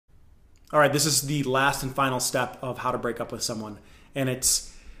All right, this is the last and final step of how to break up with someone, and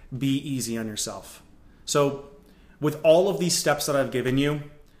it's be easy on yourself. So with all of these steps that I've given you,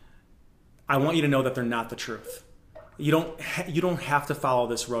 I want you to know that they're not the truth. You don't have to follow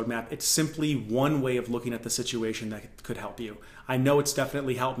this roadmap. It's simply one way of looking at the situation that could help you. I know it's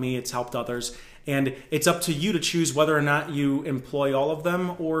definitely helped me, it's helped others, and it's up to you to choose whether or not you employ all of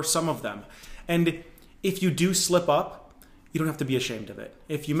them or some of them. And if you do slip up, you don't have to be ashamed of it.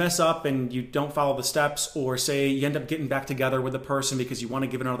 If you mess up and you don't follow the steps, or say you end up getting back together with a person because you want to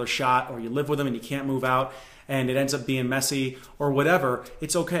give it another shot, or you live with them and you can't move out and it ends up being messy or whatever,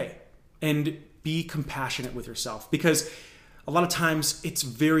 it's okay. And be compassionate with yourself, because a lot of times it's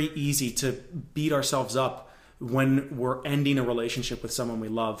very easy to beat ourselves up when we're ending a relationship with someone we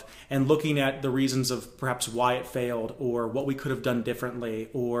love and looking at the reasons of perhaps why it failed, or what we could have done differently,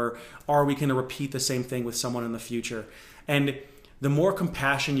 or are we going to repeat the same thing with someone in the future. And the more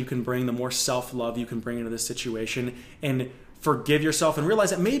compassion you can bring, the more self-love you can bring into this situation, and forgive yourself and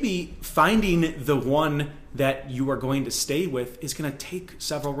realize that maybe finding the one that you are going to stay with is going to take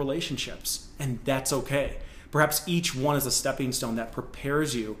several relationships, and that's okay. Perhaps each one is a stepping stone that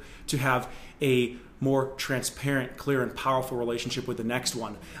prepares you to have a more transparent, clear, and powerful relationship with the next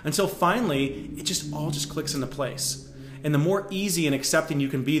one, until finally it all just clicks into place. And the more easy and accepting you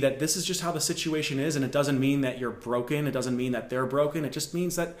can be that this is just how the situation is, and it doesn't mean that you're broken, it doesn't mean that they're broken, it just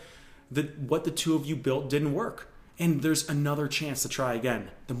means that what the two of you built didn't work, and there's another chance to try again.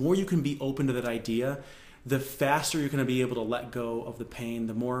 The more you can be open to that idea, the faster you're going to be able to let go of the pain,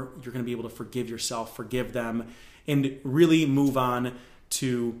 the more you're going to be able to forgive yourself, forgive them, and really move on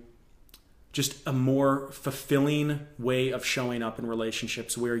to just a more fulfilling way of showing up in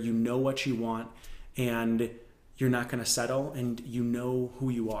relationships where you know what you want and you're not going to settle, and you know who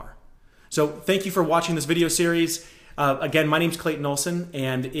you are. So thank you for watching this video series. Again, my name's Clayton Olson,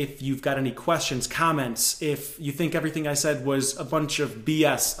 and if you've got any questions, comments, if you think everything I said was a bunch of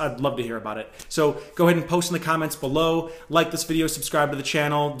BS, I'd love to hear about it. So go ahead and post in the comments below, like this video, subscribe to the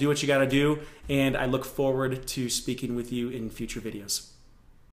channel, do what you gotta do, and I look forward to speaking with you in future videos.